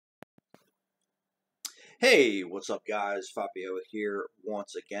Hey, what's up, guys? Fabio here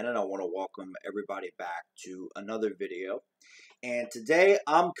once again, and I want to welcome everybody back to another video. And today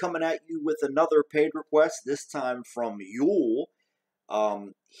I'm coming at you with another paid request, this time from Yule.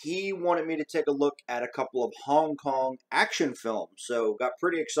 He wanted me to take a look at a couple of Hong Kong action films, so got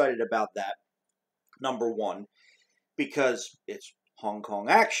pretty excited about that, number one, because it's Hong Kong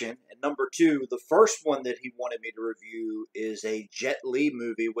action, and number two, the first one that he wanted me to review is a Jet Li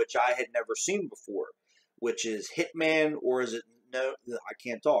movie, which I had never seen before, which is Hitman, or is it no? I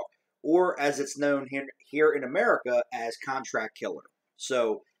can't talk. Or as it's known here in America as Contract Killer.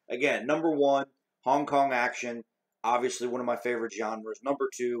 So again, number one, Hong Kong action, obviously one of my favorite genres. Number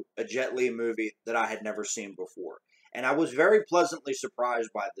two, a Jet Li movie that I had never seen before, and I was very pleasantly surprised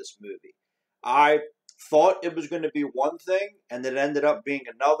by this movie. I thought it was going to be one thing, and it ended up being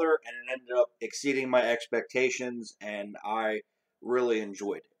another, and it ended up exceeding my expectations, and I really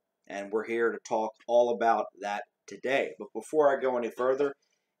enjoyed it. And we're here to talk all about that today. But before I go any further,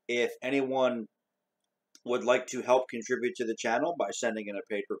 if anyone would like to help contribute to the channel by sending in a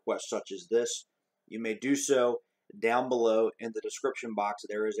paid request such as this, you may do so down below in the description box.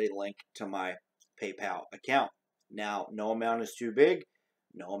 There is a link to my PayPal account. Now, no amount is too big.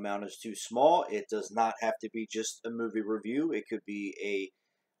 No amount is too small. It does not have to be just a movie review. It could be a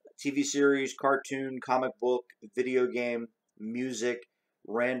TV series, cartoon, comic book, video game, music,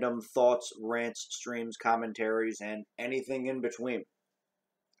 random thoughts, rants, streams, commentaries, and anything in between.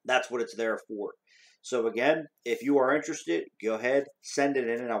 That's what it's there for. So again, if you are interested, go ahead, send it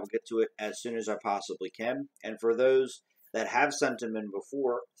in, and I will get to it as soon as I possibly can. And for those that have sent them in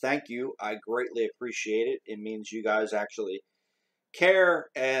before, thank you. I greatly appreciate it. It means you guys actually care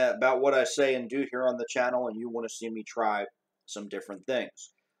about what I say and do here on the channel, and you want to see me try some different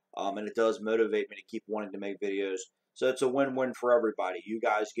things. And it does motivate me to keep wanting to make videos. So it's a win-win for everybody. You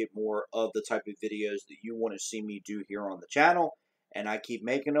guys get more of the type of videos that you want to see me do here on the channel, and I keep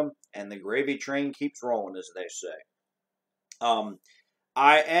making them, and the gravy train keeps rolling, as they say.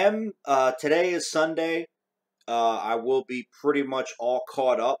 Today is Sunday. I will be pretty much all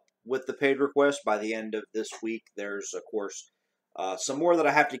caught up with the paid request by the end of this week. There's, of course, some more that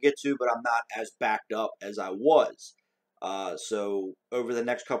I have to get to, but I'm not as backed up as I was. So over the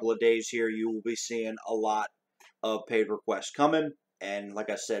next couple of days here, you will be seeing a lot of paid requests coming. And like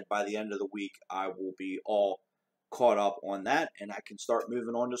I said, by the end of the week, I will be all caught up on that, and I can start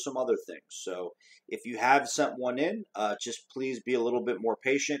moving on to some other things. So if you have sent one in, just please be a little bit more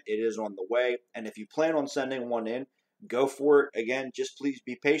patient. It is on the way. And if you plan on sending one in, go for it. Again, just please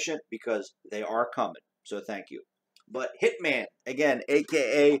be patient because they are coming. So thank you. But Hitman, again,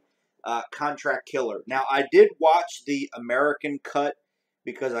 a.k.a. Contract Killer. Now, I did watch the American cut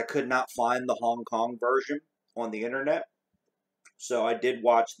because I could not find the Hong Kong version on the internet. So I did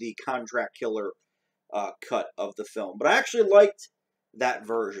watch the Contract Killer cut of the film. But I actually liked that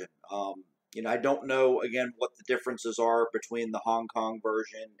version. I don't know, again, what the differences are between the Hong Kong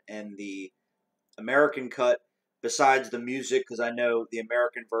version and the American cut, besides the music, because I know the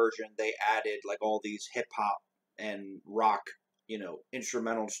American version, they added like all these hip-hop and rock,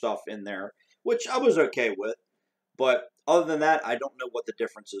 instrumental stuff in there, which I was okay with. But other than that, I don't know what the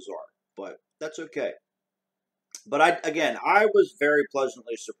differences are, but that's okay. But I was very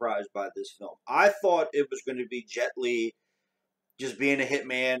pleasantly surprised by this film. I thought it was going to be Jet Li just being a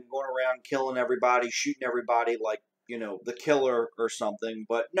hitman, going around killing everybody, shooting everybody like, the killer or something.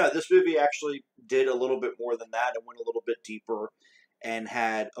 But no, this movie actually did a little bit more than that and went a little bit deeper and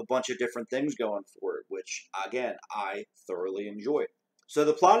had a bunch of different things going for it, which, again, I thoroughly enjoyed. So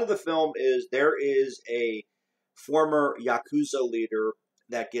the plot of the film is there is a former Yakuza leader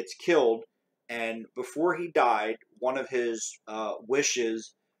that gets killed, and before he died, one of his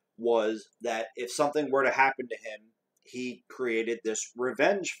wishes was that if something were to happen to him, he created this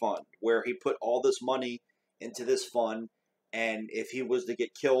revenge fund where he put all this money into this fund, and if he was to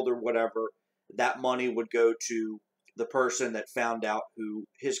get killed or whatever, that money would go to the person that found out who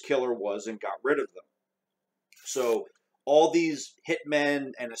his killer was and got rid of them. So all these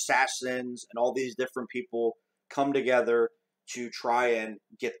hitmen and assassins and all these different people come together to try and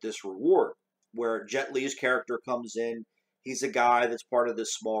get this reward, where Jet Li's character comes in. He's a guy that's part of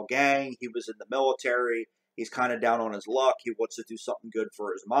this small gang. He was in the military. He's kind of down on his luck. He wants to do something good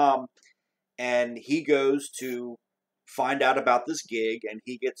for his mom. And he goes to find out about this gig, and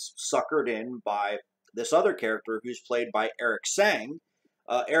he gets suckered in by this other character who's played by Eric Sang.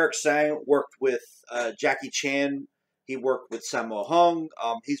 Eric Sang worked with Jackie Chan. He worked with Sammo Hung.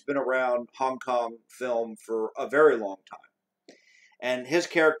 He's been around Hong Kong film for a very long time. And his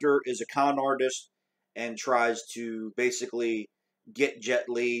character is a con artist and tries to basically get Jet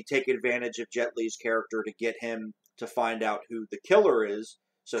Li, take advantage of Jet Li's character to get him to find out who the killer is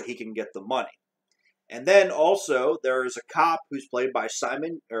so he can get the money. And then also there is a cop who's played by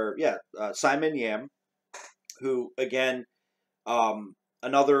Simon Yam, who again,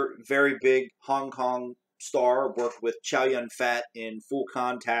 another very big Hong Kong star, worked with Chow Yun Fat in Full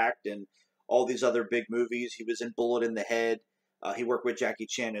Contact and all these other big movies. He was in Bullet in the Head. He worked with Jackie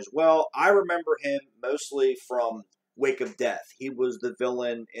Chan as well. I remember him mostly from Wake of Death. He was the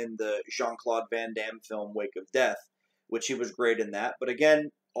villain in the Jean-Claude Van Damme film Wake of Death, which he was great in that. But again,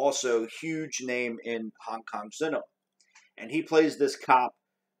 also huge name in Hong Kong cinema. And he plays this cop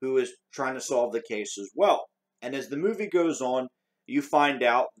who is trying to solve the case as well. And as the movie goes on, you find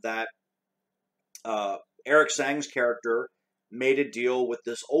out that Eric Tsang's character made a deal with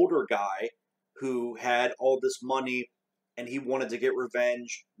this older guy who had all this money, and he wanted to get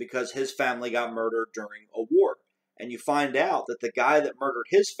revenge because his family got murdered during a war. And you find out that the guy that murdered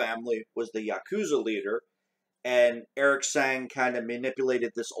his family was the Yakuza leader, and Eric Tsang kind of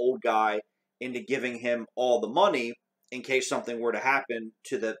manipulated this old guy into giving him all the money in case something were to happen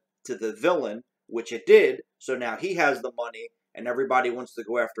to the villain, which it did. So now he has the money, and everybody wants to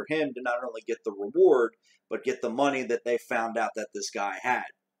go after him to not only get the reward, but get the money that they found out that this guy had.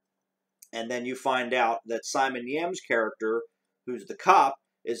 And then you find out that Simon Yam's character, who's the cop,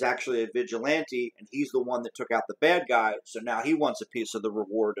 is actually a vigilante, and he's the one that took out the bad guy, so now he wants a piece of the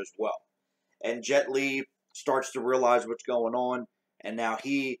reward as well. And Jet Li starts to realize what's going on, and now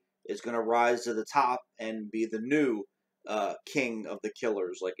he is going to rise to the top and be the new king of the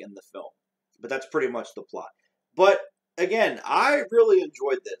killers, like in the film. But that's pretty much the plot. But again, I really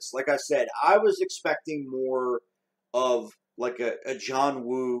enjoyed this. Like I said, I was expecting more of like a John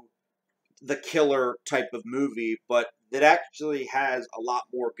Woo, the killer type of movie, but it actually has a lot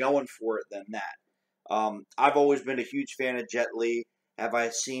more going for it than that. I've always been a huge fan of Jet Li. Have I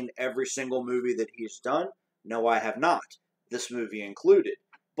seen every single movie that he's done? No, I have not. This movie included.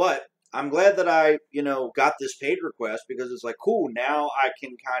 But I'm glad that I, got this paid request, because it's like, cool, now I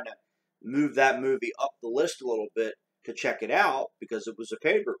can kind of move that movie up the list a little bit to check it out, because it was a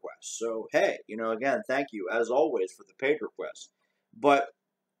paid request. So, hey, again, thank you, as always, for the paid request. But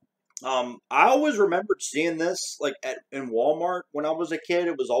I always remembered seeing this in Walmart when I was a kid.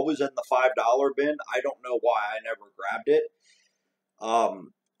 It was always in the $5 bin. I don't know why I never grabbed it.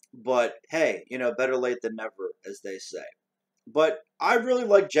 But hey, better late than never, as they say. But I really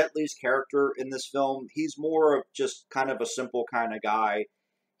like Jet Li's character in this film. He's more of just kind of a simple kind of guy.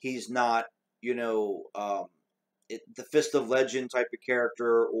 He's not, the Fist of Legend type of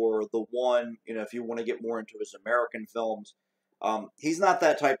character, or the One, if you want to get more into his American films. He's not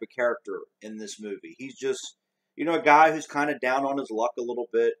that type of character in this movie. He's just, a guy who's kind of down on his luck a little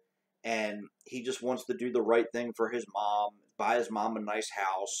bit, and he just wants to do the right thing for his mom, buy his mom a nice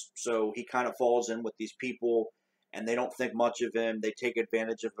house. So he kind of falls in with these people, and they don't think much of him. They take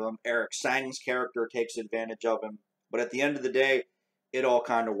advantage of him. Eric Tsang's character takes advantage of him. But at the end of the day, it all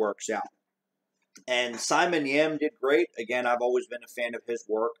kind of works out. And Simon Yam did great. Again, I've always been a fan of his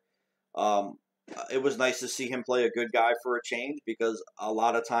work. It was nice to see him play a good guy for a change, because a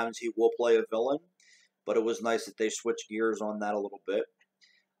lot of times he will play a villain. But it was nice that they switched gears on that a little bit.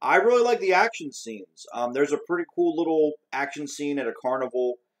 I really like the action scenes. There's a pretty cool little action scene at a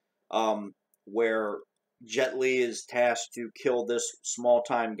carnival where Jet Li is tasked to kill this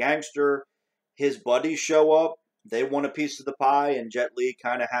small-time gangster. His buddies show up. They want a piece of the pie, and Jet Li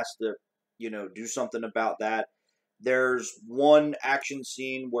kind of has to, do something about that. There's one action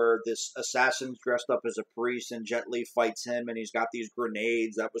scene where this assassin's dressed up as a priest, and Jet Li fights him, and he's got these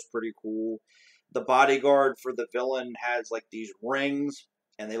grenades. That was pretty cool. The bodyguard for the villain has, these rings,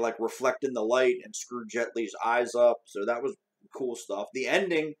 and they, reflect in the light and screw Jet Li's eyes up. So that was cool stuff. The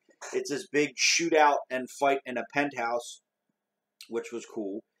ending, it's this big shootout and fight in a penthouse, which was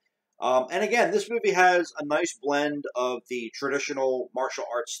cool. And again, this movie has a nice blend of the traditional martial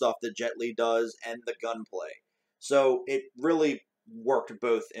arts stuff that Jet Li does and the gunplay. So it really worked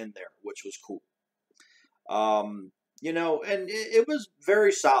both in there, which was cool. And it was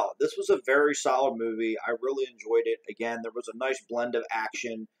very solid. This was a very solid movie. I really enjoyed it. Again, there was a nice blend of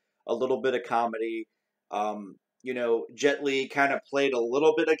action, a little bit of comedy. Jet Li kind of played a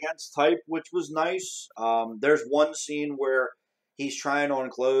little bit against type, which was nice. There's one scene where he's trying on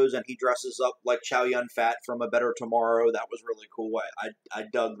clothes and he dresses up like Chow Yun Fat from A Better Tomorrow. That was really cool. I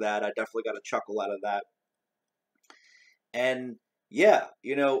dug that. I definitely got a chuckle out of that. And yeah,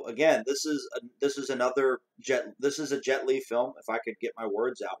 again, this is a Jet Li film, if I could get my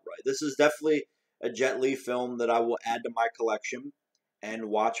words out right. This is definitely a Jet Li film that I will add to my collection and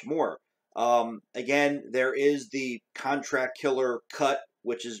watch more. Again, there is the Contract Killer cut,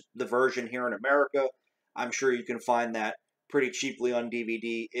 which is the version here in America. I'm sure you can find that pretty cheaply on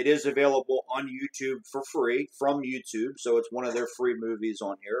DVD. It is available on YouTube for free from YouTube, so it's one of their free movies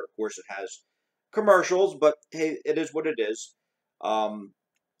on here. Of course, it has commercials, but hey, it is what it is. Um,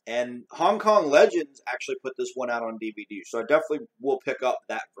 and Hong Kong Legends actually put this one out on DVD, so I definitely will pick up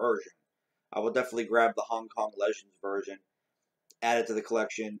that version. I will definitely grab the Hong Kong Legends version, add it to the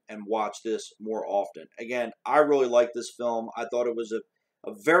collection, and watch this more often. Again, I really like this film. I thought it was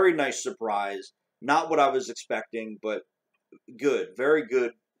a very nice surprise. Not what I was expecting, but good. Very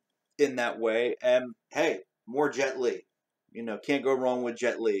good in that way. And hey, more Jet Li. You know, can't go wrong with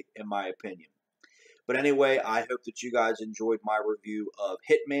Jet Li, in my opinion. But anyway, I hope that you guys enjoyed my review of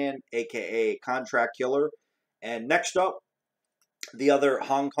Hitman, aka Contract Killer. And next up, the other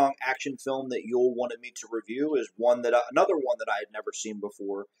Hong Kong action film that Yul wanted me to review is another one that I had never seen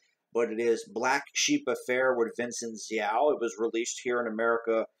before, but it is Black Sheep Affair with Vincent Xiao. It was released here in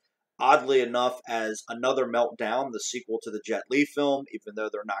America, oddly enough, as Another Meltdown, the sequel to the Jet Li film, even though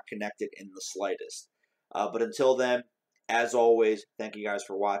they're not connected in the slightest. But until then, as always, thank you guys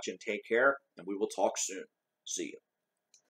for watching. Take care, and we will talk soon. See you.